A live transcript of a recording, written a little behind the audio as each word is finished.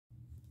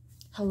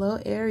Hello,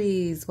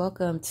 Aries.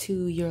 Welcome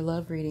to your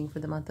love reading for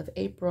the month of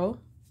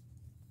April.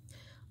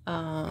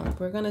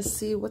 We're going to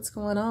see what's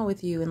going on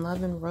with you in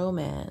love and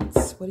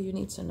romance. What do you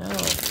need to know?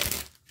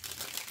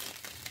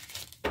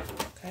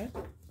 Okay.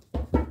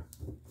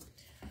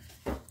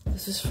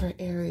 This is for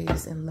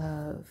Aries in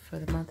love for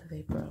the month of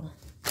April.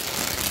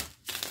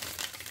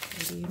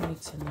 What do you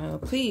need to know?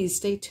 Please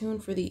stay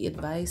tuned for the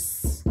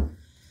advice.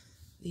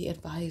 The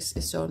advice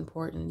is so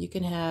important. You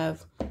can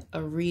have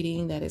a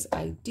reading that is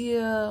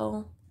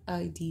ideal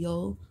that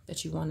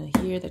you want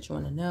to hear, that you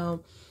want to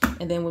know,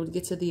 and then when we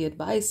get to the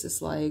advice, it's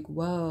like,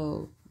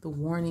 whoa, the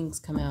warnings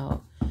come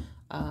out,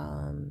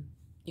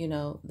 you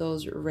know,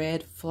 those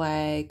red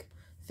flag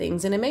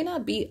things. And it may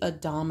not be a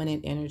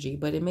dominant energy,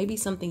 but it may be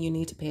something you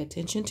need to pay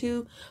attention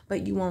to,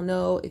 but you won't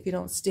know if you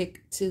don't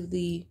stick to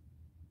the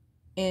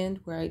end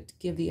where I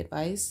give the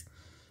advice.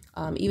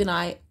 Even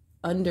I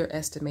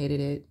underestimated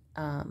it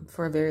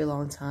for a very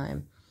long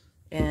time.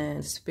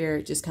 And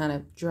Spirit just kind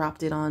of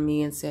dropped it on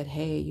me and said,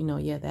 hey, you know,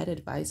 yeah, that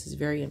advice is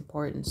very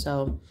important.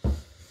 So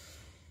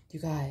you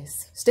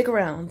guys stick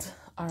around.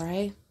 All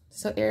right.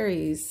 So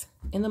Aries,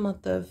 in the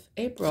month of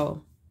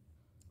April,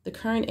 the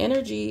current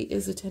energy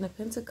is the 10 of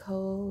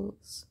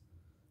Pentacles.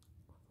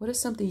 What is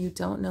something you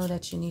don't know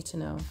that you need to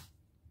know?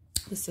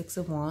 The 6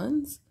 of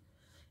Wands.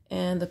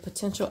 And the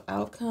potential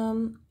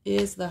outcome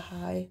is the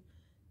High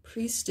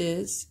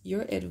Priestess.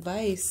 Your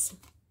advice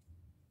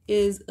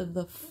is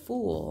the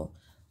Fool.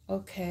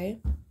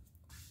 Okay,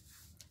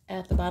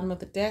 at the bottom of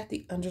the deck,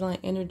 the underlying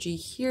energy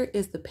here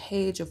is the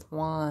Page of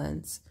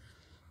Wands.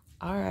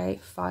 All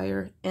right,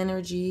 fire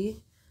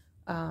energy.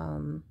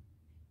 The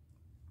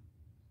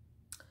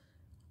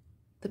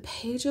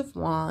Page of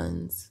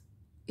Wands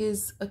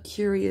is a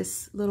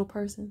curious little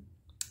person.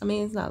 I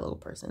mean, it's not a little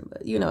person,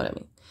 but you know what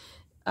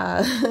I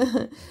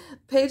mean.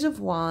 Page of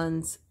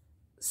Wands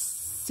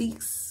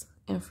seeks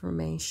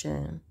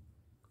information.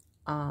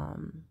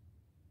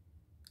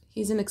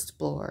 He's an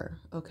explorer,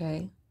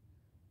 okay?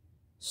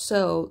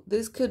 So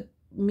this could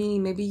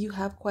mean maybe you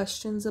have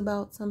questions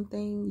about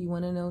something, you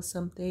want to know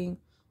something.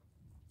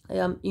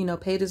 You know,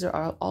 pages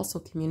are also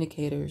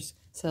communicators,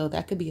 so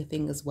that could be a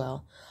thing as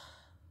well.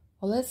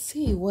 Well, let's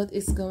see what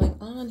is going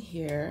on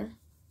here.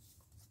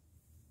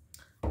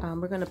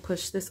 We're going to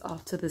push this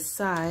off to the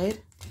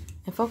side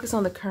and focus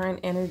on the current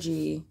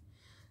energy.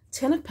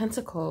 10 of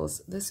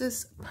Pentacles, this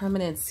is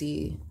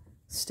permanency,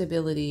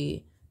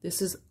 stability.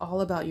 This is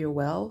all about your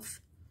wealth.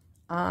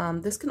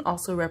 This can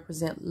also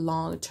represent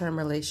long-term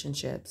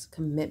relationships,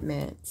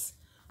 commitments,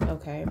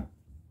 okay?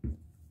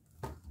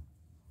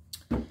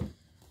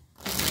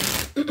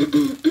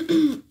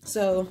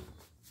 So,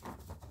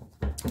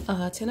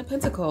 10 of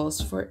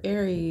Pentacles for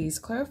Aries.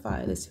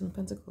 Clarify this 10 of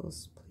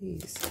Pentacles,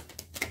 please.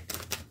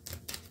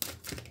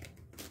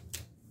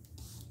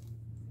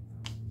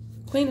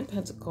 Queen of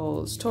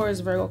Pentacles, Taurus,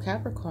 Virgo,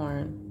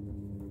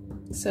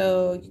 Capricorn.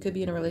 So, you could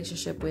be in a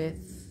relationship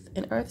with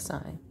an earth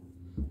sign.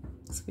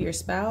 For your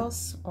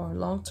spouse or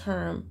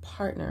long-term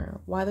partner.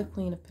 Why the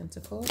Queen of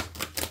Pentacles?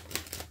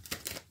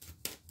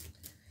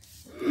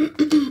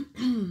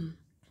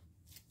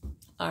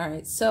 All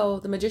right, so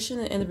the Magician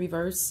in the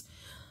reverse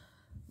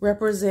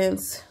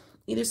represents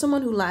either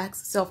someone who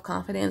lacks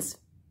self-confidence,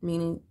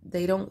 meaning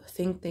they don't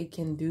think they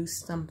can do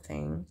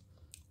something,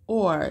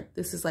 or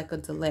this is like a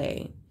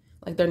delay,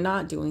 like they're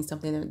not doing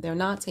something, they're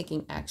not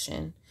taking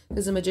action.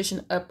 Because the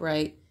Magician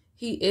upright,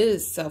 he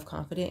is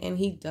self-confident and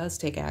he does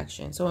take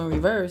action. So in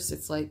reverse,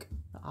 it's like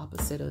the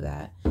opposite of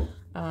that.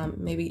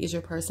 Maybe is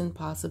your person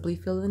possibly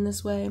feeling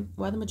this way?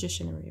 Why the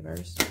Magician in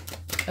reverse?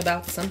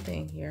 About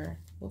something here.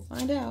 We'll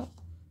find out.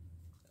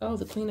 Oh,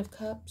 the Queen of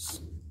Cups.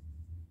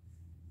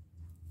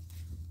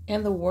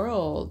 And the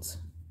World.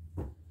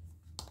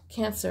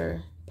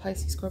 Cancer,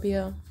 Pisces,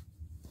 Scorpio.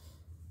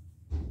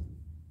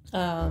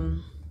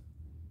 What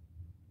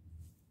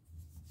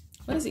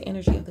is the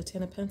energy of the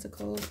 10 of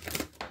Pentacles?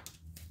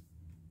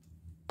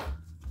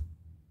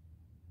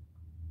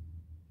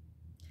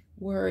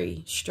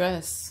 Worry,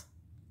 stress,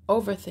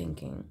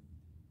 overthinking.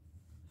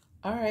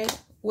 All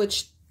right,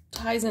 which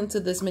ties into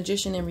this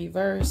Magician in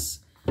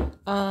reverse.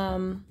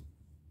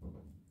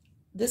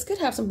 This could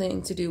have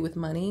something to do with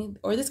money,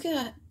 or this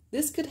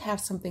could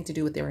have something to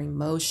do with their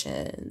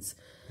emotions.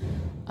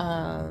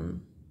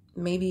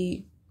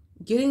 Maybe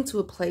getting to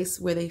a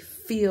place where they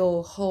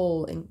feel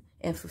whole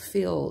and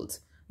fulfilled.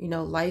 You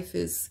know, life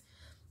is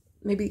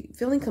maybe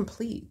feeling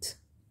complete,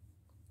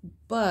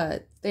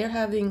 but they're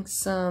having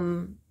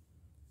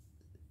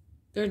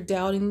they're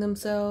doubting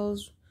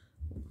themselves.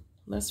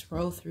 Let's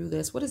roll through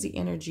this. What is the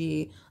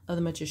energy of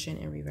the Magician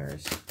in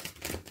reverse?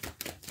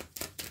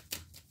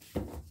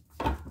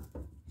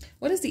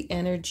 What is the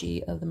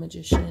energy of the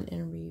Magician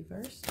in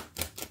reverse?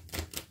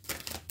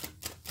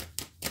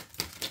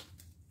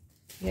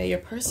 Yeah, your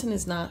person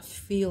is not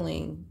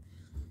feeling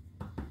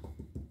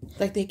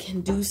like they can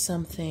do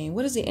something.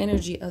 What is the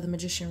energy of the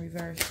Magician in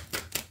reverse?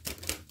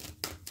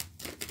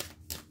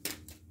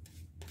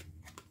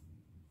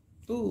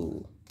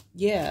 Ooh.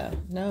 Yeah,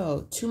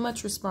 no, too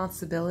much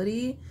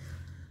responsibility,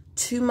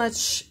 too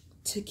much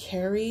to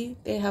carry.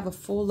 They have a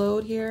full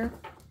load here.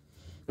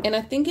 And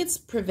I think it's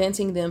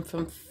preventing them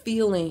from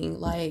feeling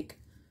like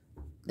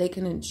they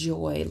can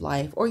enjoy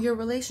life or your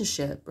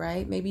relationship,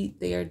 right? Maybe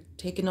they are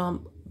taking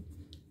on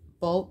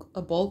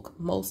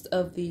most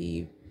of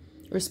the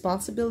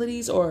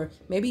responsibilities, or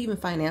maybe even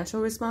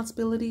financial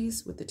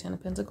responsibilities with the Ten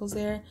of Pentacles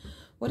there.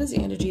 What is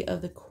the energy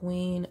of the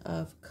Queen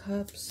of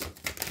Cups?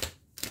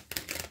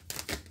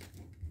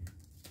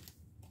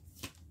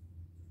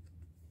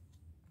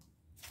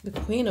 The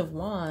Queen of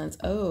Wands.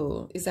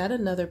 Oh, is that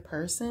another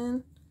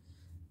person?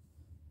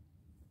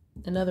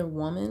 Another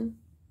woman?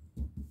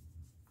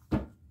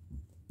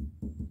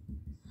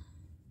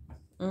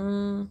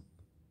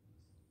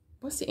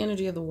 What's the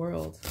energy of the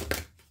World?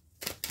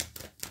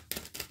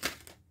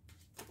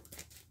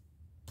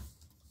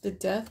 The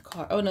Death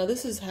card. Oh no,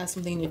 this has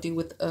something to do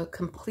with a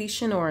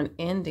completion or an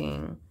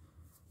ending.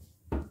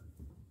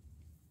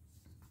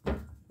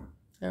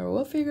 Now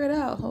we'll figure it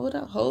out. Hold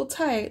up, hold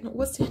tight.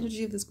 What's the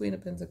energy of this Queen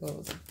of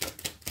Pentacles?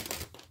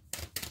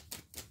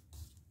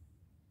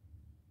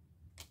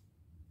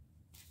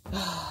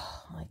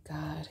 Oh my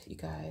God, you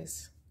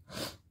guys.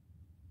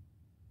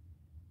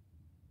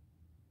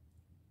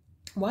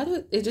 Why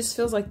do it just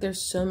feels like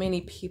there's so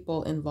many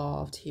people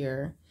involved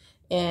here,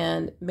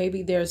 and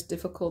maybe there's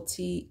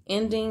difficulty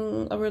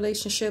ending a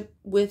relationship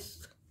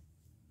with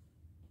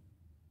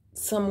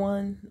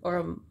someone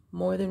or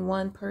more than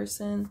one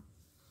person.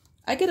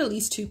 I get at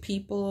least two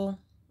people.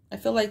 I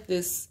feel like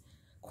this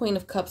Queen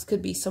of Cups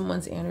could be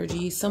someone's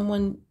energy.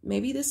 Someone,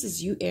 maybe this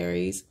is you,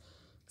 Aries,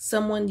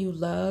 someone you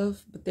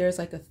love, but there's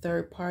like a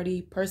third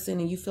party person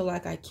and you feel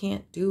like I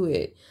can't do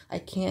it. I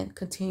can't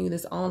continue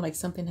this on, like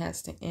something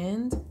has to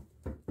end.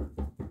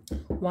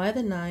 Why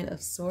the Nine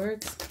of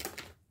Swords?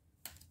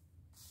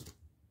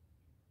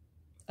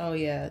 Oh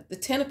yeah, the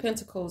Ten of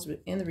Pentacles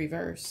in the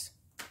reverse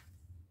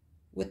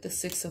with the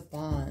Six of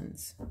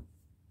Wands.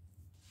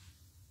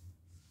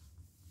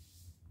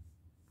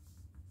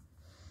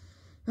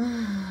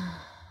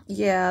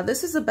 Yeah,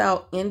 this is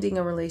about ending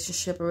a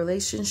relationship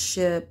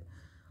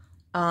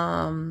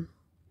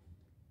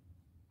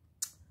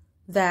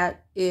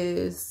that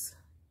is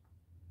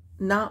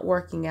not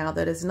working out,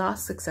 that is not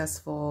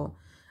successful.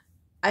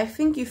 I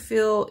think you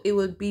feel it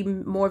would be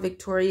more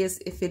victorious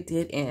if it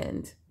did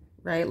end,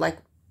 right? Like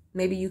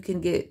maybe you can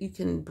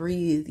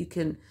breathe, you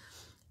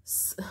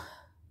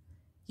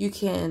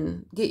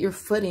can get your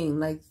footing,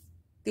 like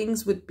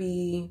things would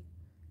be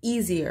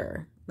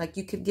easier. Like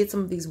you could get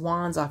some of these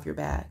wands off your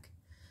back.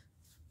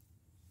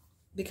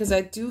 Because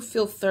I do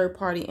feel third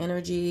party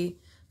energy.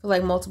 I feel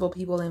like multiple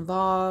people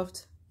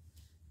involved.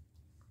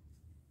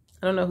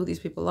 I don't know who these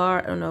people are.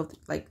 I don't know if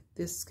like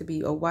this could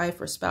be a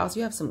wife or spouse.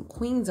 You have some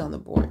queens on the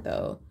board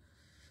though.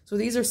 So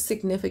these are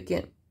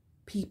significant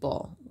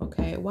people.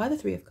 Okay. Why the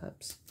Three of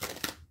Cups?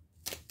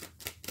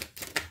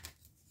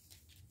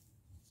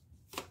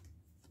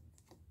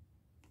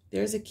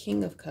 There's a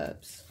King of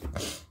Cups.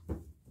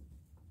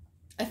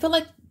 I feel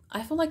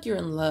like you're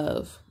in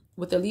love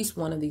with at least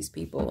one of these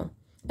people.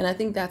 And I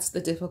think that's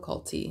the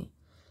difficulty.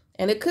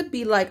 And it could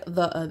be like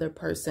the other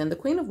person. The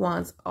Queen of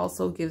Wands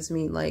also gives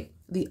me like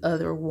the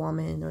other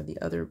woman or the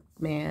other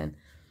man.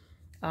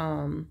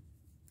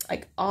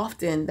 Like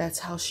often that's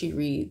how she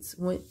reads.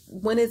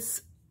 When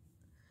it's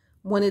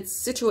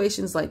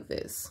situations like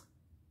this.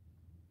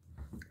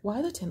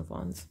 Why the Ten of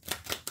Wands?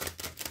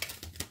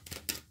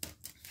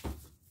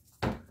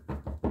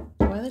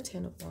 Why the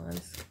Ten of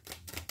Wands?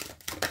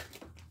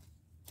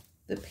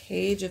 The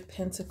Page of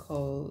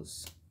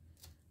Pentacles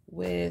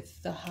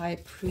with the High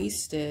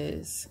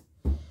Priestess.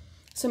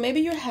 So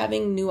maybe you're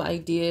having new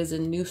ideas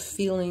and new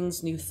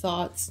feelings, new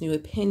thoughts, new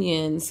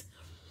opinions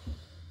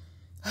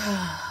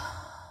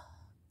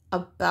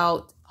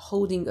about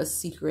holding a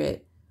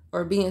secret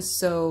or being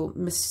so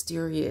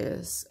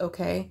mysterious,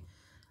 okay?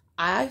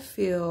 I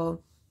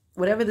feel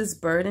whatever this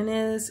burden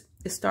is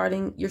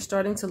you're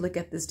starting to look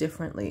at this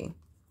differently.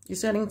 You're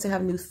starting to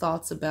have new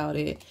thoughts about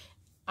it.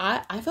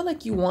 I feel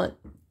like you want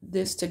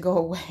this to go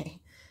away.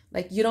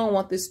 Like you don't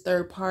want this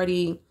third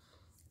party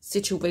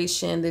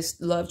situation,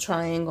 this love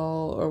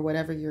triangle or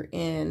whatever you're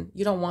in.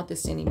 You don't want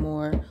this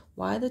anymore.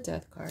 Why the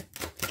Death card?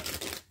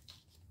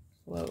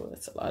 Whoa,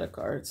 that's a lot of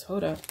cards.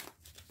 Hold up.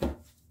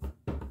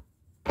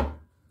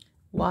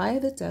 Why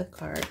the Death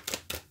card?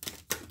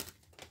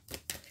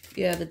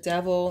 Yeah, the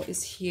Devil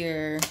is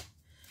here.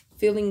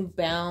 Feeling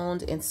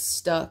bound and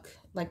stuck.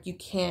 Like you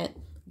can't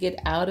get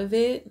out of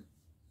it.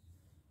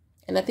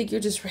 And I think you're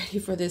just ready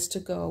for this to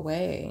go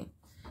away.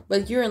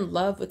 But you're in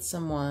love with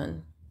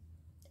someone.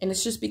 And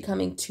it's just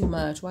becoming too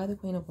much. Why the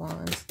Queen of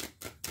Wands?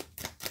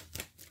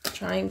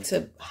 Trying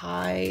to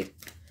hide.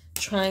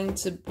 Trying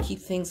to keep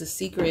things a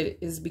secret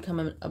is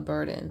becoming a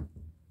burden.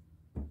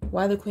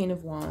 Why the Queen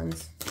of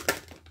Wands?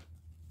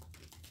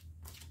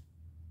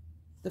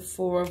 The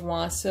Four of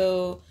Wands.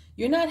 So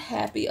you're not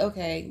happy.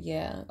 Okay,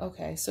 yeah.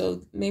 Okay,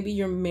 so maybe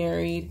you're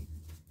married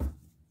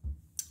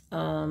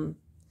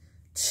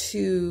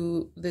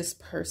to this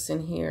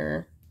person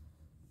here.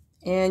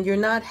 And you're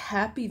not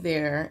happy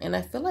there. And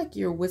I feel like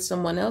you're with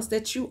someone else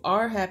that you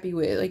are happy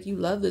with. Like you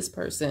love this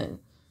person.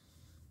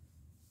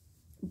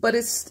 but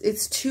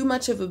it's too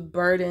much of a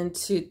burden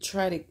to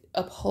try to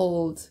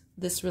uphold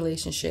this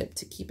relationship,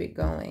 to keep it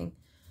going.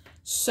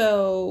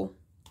 So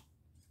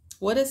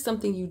what is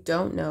something you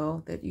don't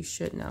know that you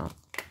should know?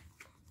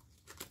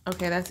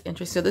 Okay, that's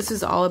interesting. So this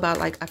is all about,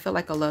 like, I feel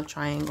like a love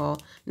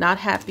triangle. Not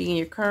happy in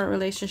your current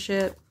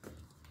relationship,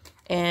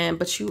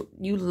 but you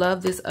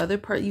love this other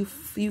part.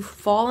 You've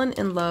fallen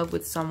in love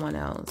with someone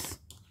else,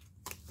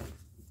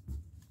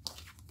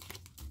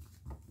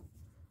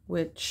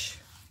 which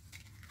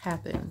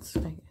happens,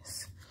 I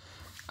guess.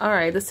 All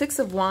right, the Six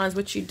of Wands,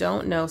 which you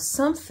don't know.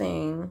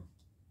 Something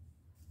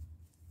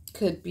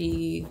could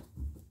be,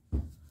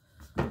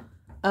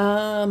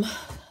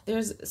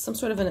 there's some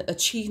sort of an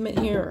achievement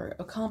here, or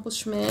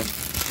accomplishment,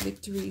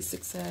 victory,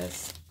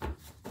 success,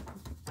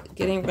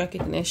 getting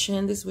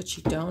recognition. This is what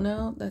you don't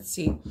know. Let's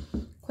see.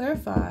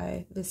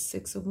 Clarify the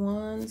Six of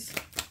Wands.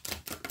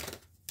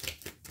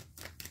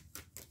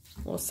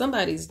 Well,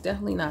 somebody's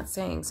definitely not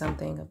saying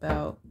something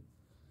about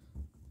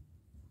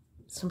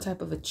some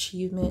type of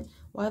achievement.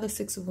 Why the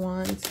Six of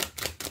Wands?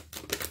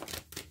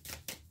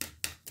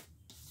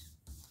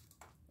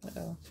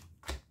 Uh-oh.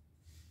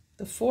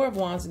 The Four of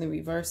Wands in the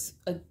reverse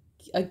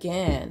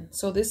again.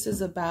 So this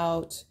is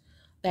about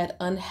that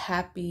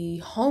unhappy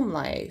home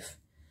life.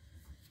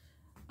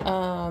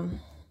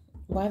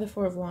 Why the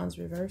Four of Wands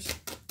reverse?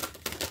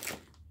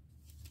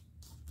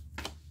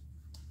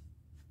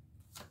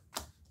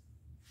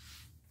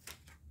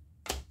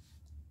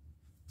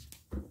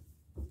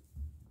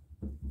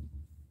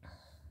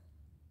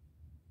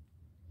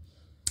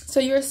 So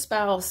your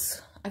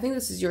spouse, I think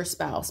this is your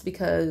spouse,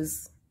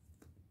 because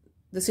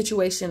the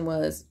situation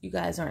was you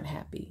guys aren't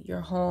happy.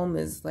 Your home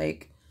is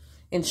like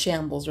in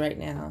shambles right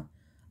now,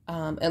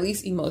 at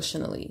least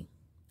emotionally.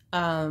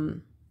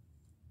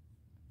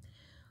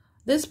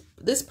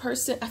 This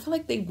person, I feel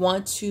like they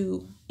want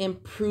to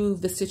improve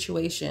the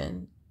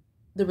situation,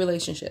 the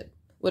relationship,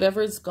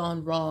 whatever's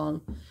gone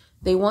wrong.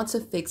 They want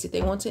to fix it.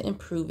 They want to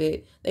improve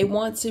it. They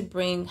want to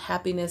bring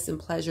happiness and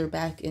pleasure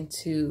back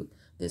into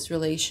this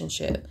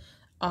relationship.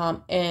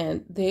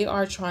 And they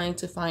are trying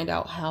to find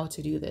out how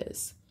to do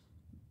this.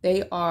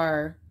 They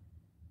are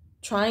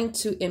trying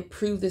to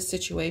improve this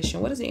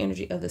situation. What is the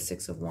energy of the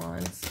Six of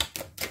Wands?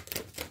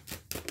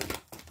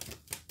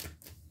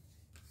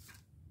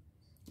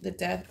 The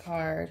Death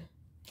card,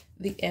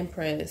 the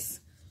Empress.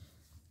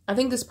 I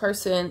think this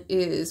person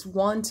is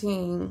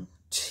wanting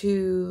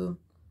to,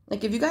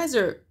 like, if you guys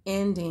are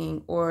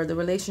ending or the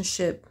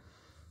relationship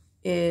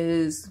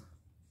is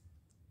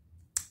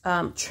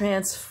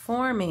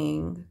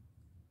transforming,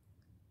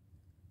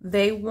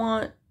 they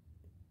want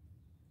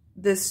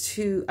this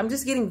to, I'm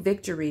just getting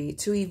victory,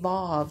 to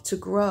evolve, to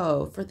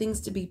grow, for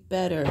things to be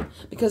better.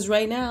 Because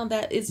right now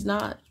that's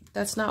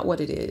not what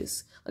it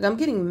is. Like, I'm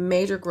getting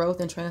major growth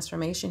and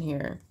transformation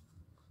here.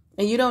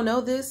 And you don't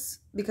know this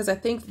because I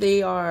think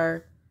they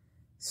are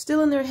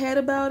still in their head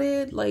about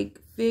it, like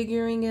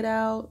figuring it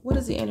out. What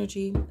is the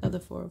energy of the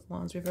Four of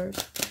Wands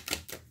reverse?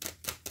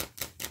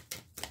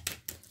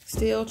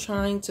 Still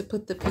trying to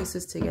put the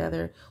pieces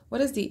together. What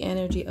is the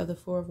energy of the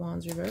Four of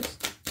Wands reverse?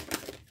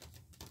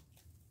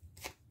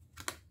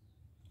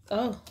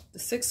 Oh, the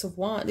Six of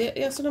Wands. Yeah,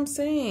 that's what I'm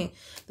saying.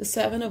 The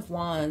Seven of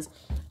Wands.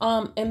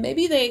 And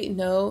maybe they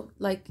know,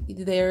 like,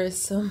 there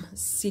is some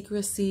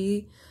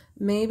secrecy,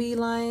 maybe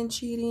lying,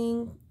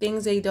 cheating,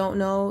 things they don't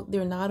know,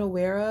 they're not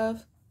aware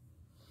of.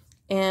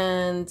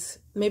 And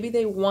maybe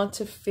they want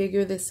to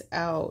figure this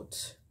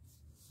out.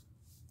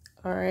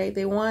 All right.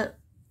 They want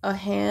a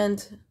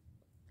hand.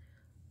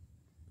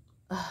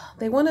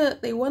 They want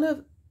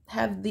to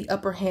have the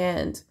upper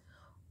hand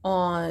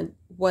on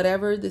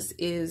whatever this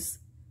is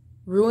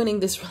ruining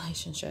this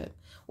relationship,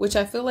 which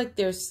I feel like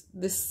there's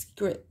this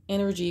secret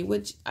energy,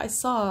 which I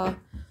saw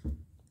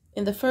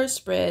in the first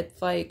spread,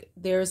 like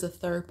there's a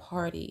third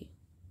party.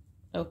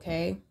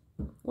 Okay.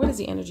 What is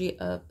the energy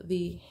of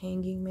the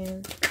Hanging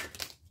Man?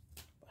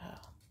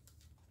 Wow.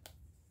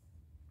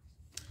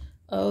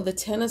 Oh, the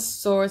Ten of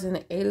Swords and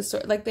the Eight of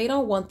Swords. Like, they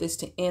don't want this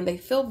to end. They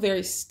feel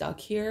very stuck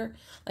here.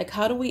 Like,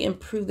 how do we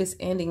improve this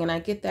ending? And I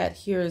get that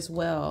here as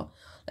well.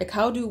 Like,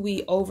 how do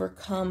we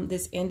overcome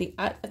this ending?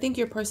 I think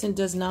your person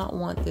does not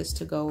want this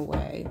to go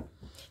away.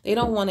 They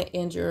don't want to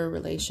end your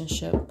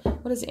relationship.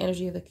 What is the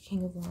energy of the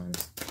King of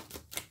Wands?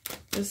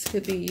 This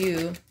could be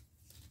you.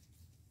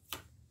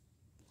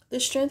 The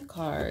Strength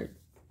card.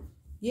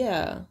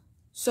 Yeah.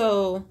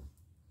 So,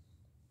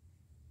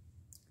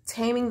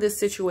 taming this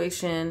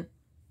situation,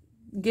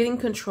 getting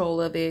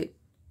control of it,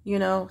 you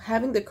know,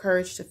 having the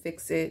courage to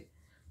fix it.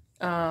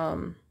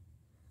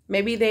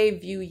 Maybe they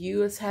view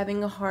you as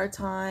having a hard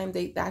time.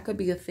 That could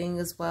be a thing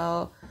as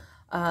well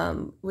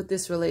with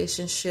this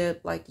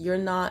relationship. Like, you're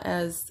not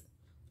as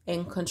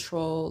in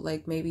control.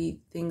 Like, maybe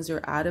things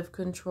are out of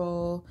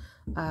control.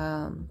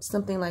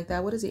 Something like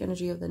that. What is the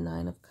energy of the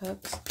Nine of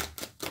Cups?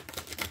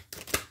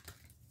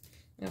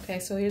 Okay,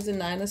 so here's the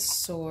Nine of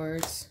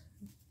Swords.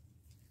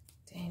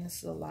 Dang, this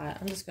is a lot.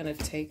 I'm just going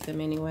to take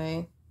them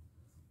anyway.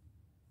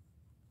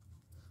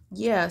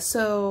 Yeah,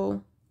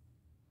 so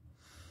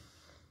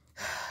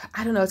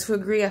I don't know, to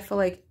agree, I feel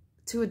like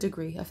to a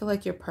degree. I feel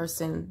like your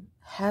person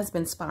has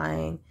been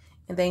spying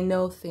and they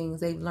know things,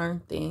 they've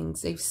learned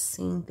things, they've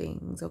seen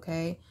things,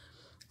 okay?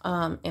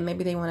 And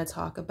maybe they want to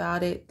talk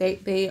about it.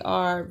 They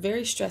are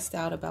very stressed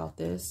out about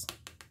this,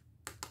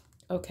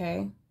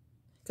 okay?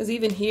 Because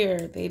even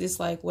here, they just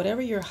like,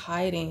 whatever you're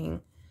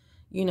hiding,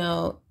 you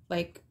know,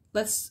 like,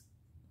 let's,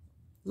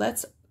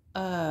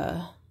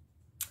 how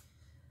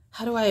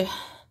do I,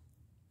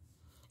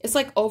 it's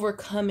like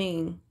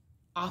overcoming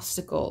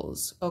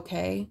obstacles,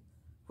 okay?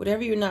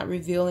 Whatever you're not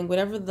revealing,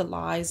 whatever the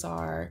lies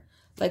are,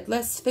 like,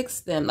 let's fix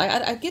them. Like,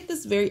 I get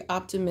this very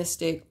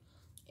optimistic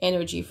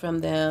energy from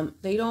them.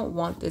 They don't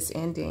want this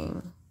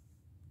ending.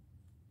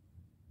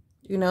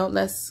 You know,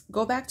 let's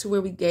go back to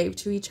where we gave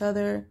to each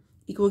other,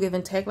 equal give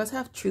and take. Let's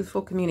have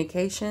truthful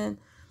communication.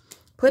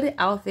 Put it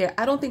out there.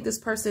 I don't think this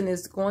person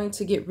is going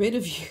to get rid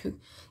of you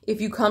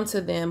if you come to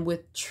them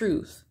with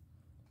truth.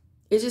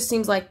 It just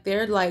seems like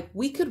they're like,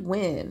 we could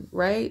win,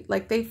 right?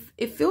 Like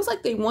it feels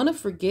like they want to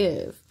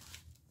forgive.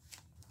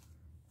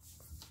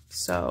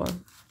 So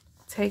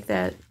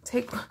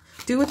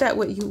do with that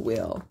what you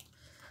will.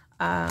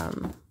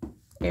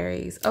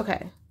 Aries.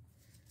 Okay.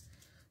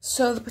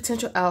 So the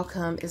potential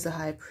outcome is the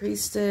High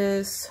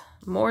Priestess.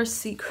 More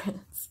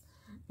secrets.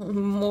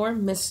 More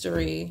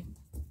mystery.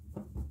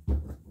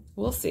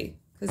 We'll see.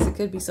 Because it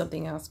could be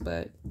something else.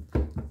 But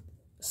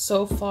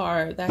so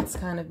far, that's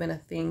kind of been a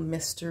thing.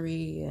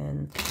 Mystery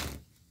and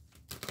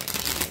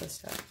other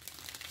stuff.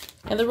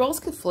 And the roles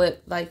could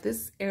flip. Like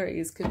this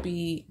Aries could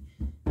be,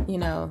 you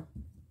know,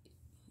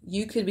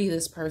 you could be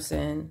this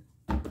person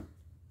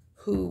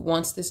who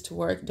wants this to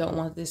work, don't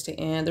want this to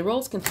end. The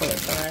roles can flip,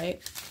 all right?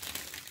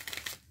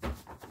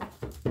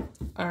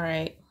 All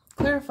right.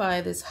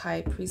 Clarify this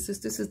High Priestess.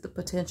 This is the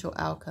potential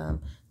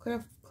outcome.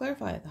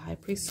 Clarify the High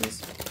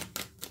Priestess.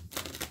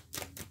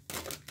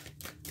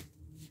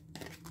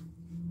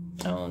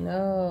 Oh,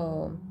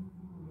 no.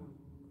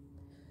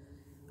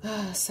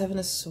 Seven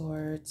of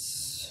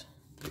Swords.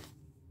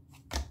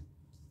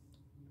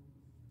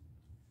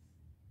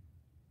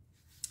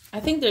 I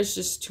think there's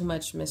just too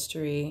much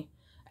mystery.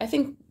 I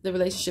think the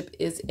relationship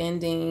is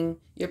ending.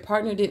 Your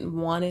partner didn't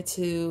want it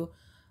to,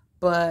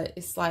 but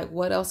it's like,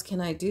 what else can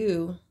I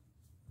do?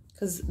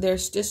 Because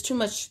there's just too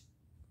much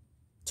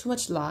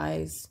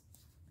lies,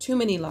 too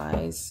many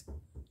lies,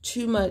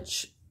 too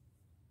much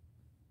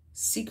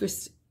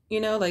secrecy, you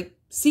know, like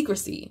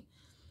secrecy.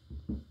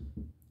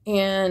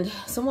 And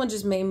someone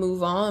just may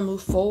move on,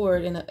 move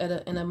forward in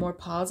a more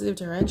positive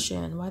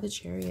direction. Why the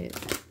Chariot?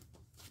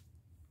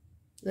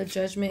 The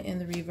Judgment in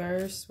the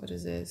reverse. What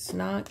is this?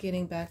 Not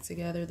getting back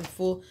together. The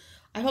Fool.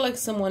 I feel like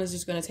someone is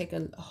just going to take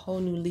a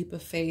whole new leap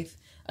of faith,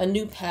 a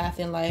new path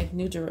in life,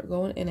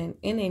 going in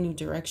a new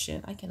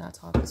direction. I cannot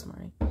talk this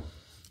morning.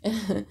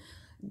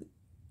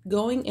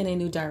 Going in a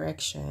new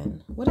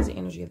direction. What is the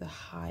energy of the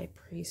High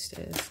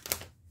Priestess?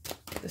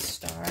 The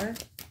Star.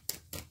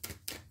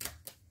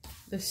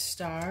 The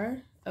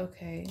Star.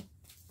 Okay.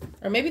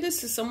 Or maybe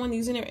this is someone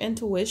using their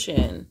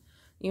intuition.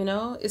 You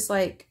know, it's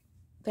like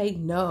they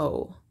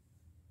know.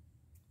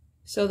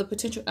 So the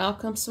potential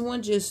outcome,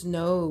 someone just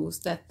knows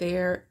that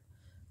there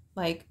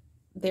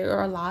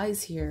are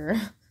lies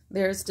here.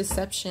 There's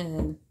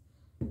deception.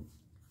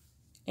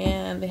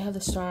 And they have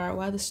the Star.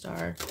 Why the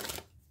Star?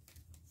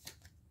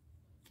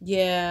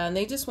 Yeah, and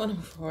they just want to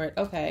move forward.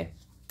 Okay.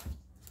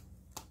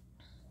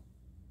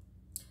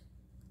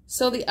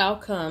 So the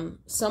outcome,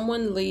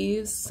 someone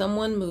leaves,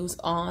 someone moves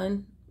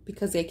on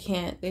because they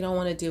don't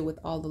want to deal with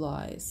all the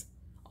lies,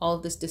 all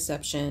of this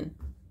deception.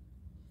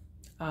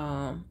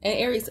 And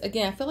Aries,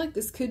 again, I feel like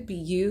this could be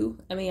you.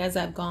 I mean, as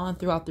I've gone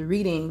throughout the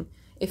reading,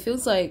 it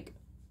feels like,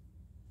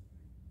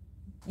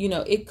 you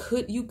know,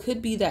 you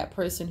could be that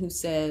person who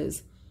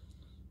says,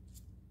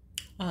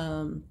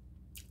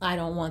 I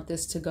don't want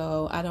this to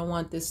go. I don't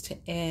want this to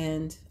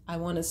end. I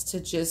want us to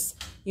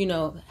just, you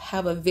know,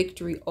 have a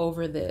victory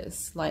over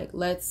this. Like,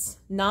 let's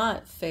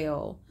not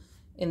fail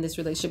in this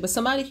relationship. But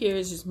somebody here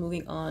is just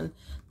moving on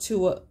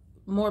to a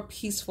more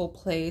peaceful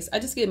place. I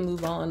just get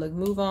move on, like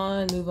move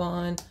on, move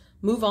on,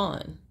 move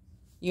on.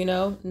 You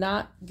know,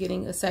 not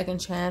getting a second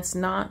chance,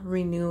 not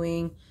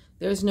renewing.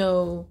 There's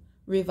no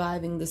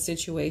reviving the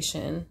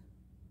situation.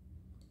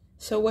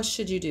 So what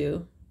should you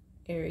do,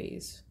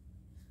 Aries?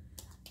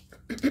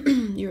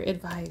 Your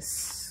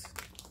advice.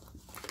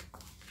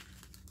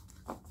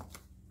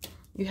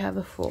 You have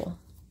the Fool.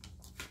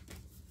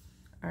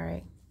 All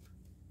right.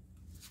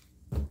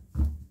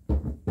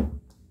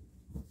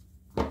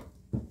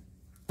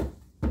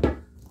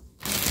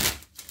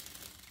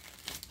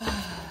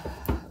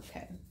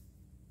 Okay.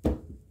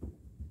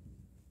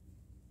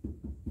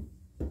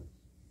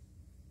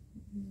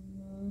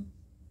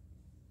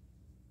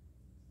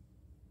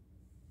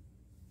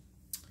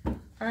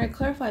 All right,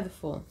 clarify the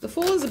Fool. The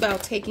Fool is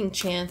about taking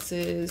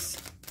chances,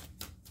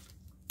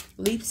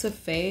 leaps of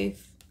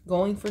faith,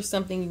 going for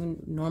something you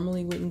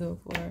normally wouldn't go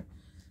for.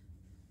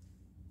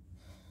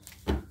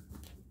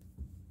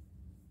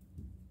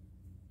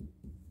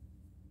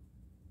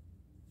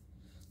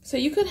 So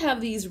you could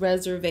have these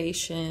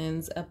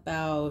reservations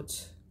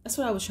about, that's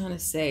what I was trying to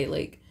say,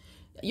 like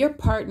your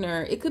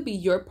partner, it could be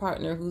your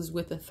partner who's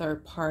with a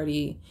third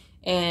party,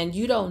 and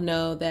you don't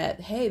know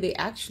that, hey, they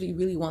actually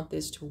really want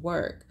this to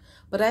work.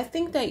 But I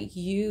think that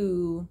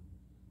you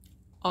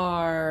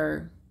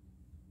are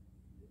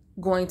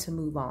going to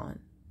move on,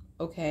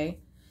 okay?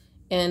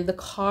 And the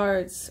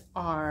cards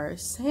are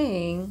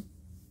saying,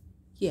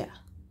 yeah,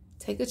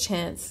 take a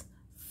chance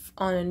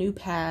on a new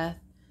path,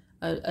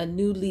 a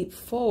new leap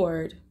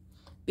forward,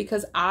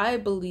 because I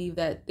believe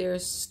that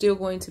there's still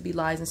going to be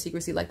lies and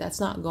secrecy. Like, that's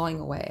not going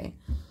away,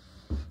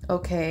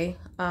 okay?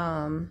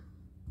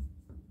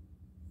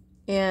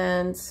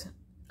 And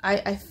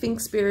I think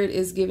Spirit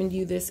is giving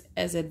you this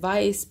as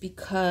advice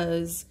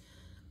because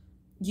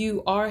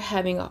you were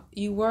having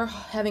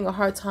a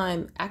hard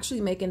time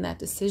actually making that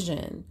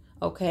decision,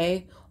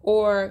 okay?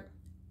 Or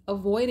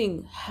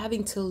avoiding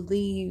having to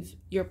leave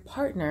your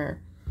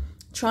partner,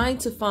 trying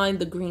to find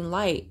the green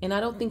light. And I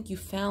don't think you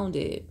found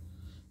it,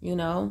 you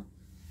know?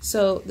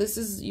 So this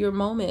is your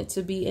moment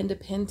to be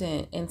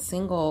independent and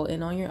single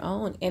and on your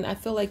own. And I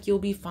feel like you'll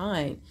be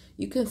fine.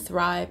 You can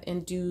thrive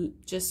and do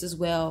just as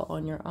well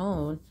on your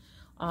own.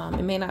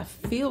 It may not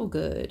feel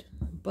good,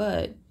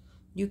 but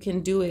you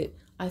can do it.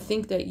 I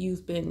think that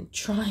you've been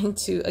trying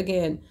to,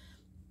 again,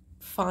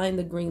 find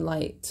the green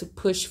light to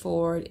push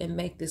forward and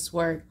make this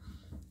work.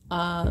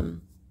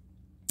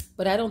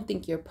 But I don't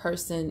think your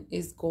person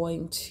is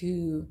going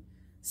to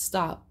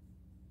stop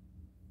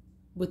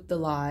with the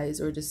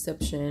lies or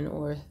deception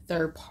or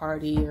third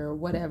party or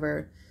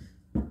whatever.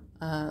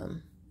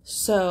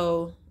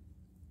 So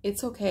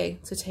it's okay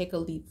to take a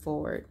leap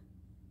forward.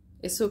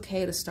 It's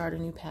okay to start a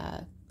new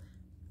path.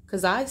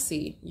 Because I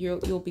see you'll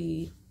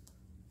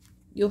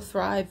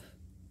thrive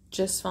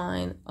just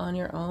fine on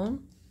your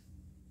own.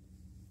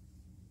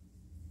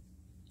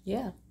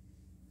 Yeah.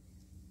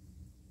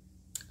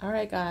 All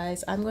right,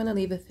 guys, I'm going to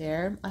leave it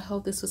there. I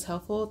hope this was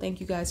helpful. Thank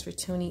you guys for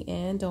tuning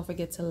in. Don't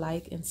forget to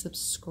like and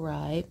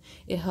subscribe.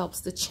 It helps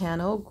the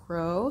channel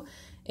grow.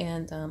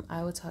 And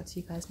I will talk to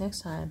you guys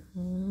next time.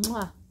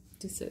 Mwah.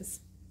 Deuces.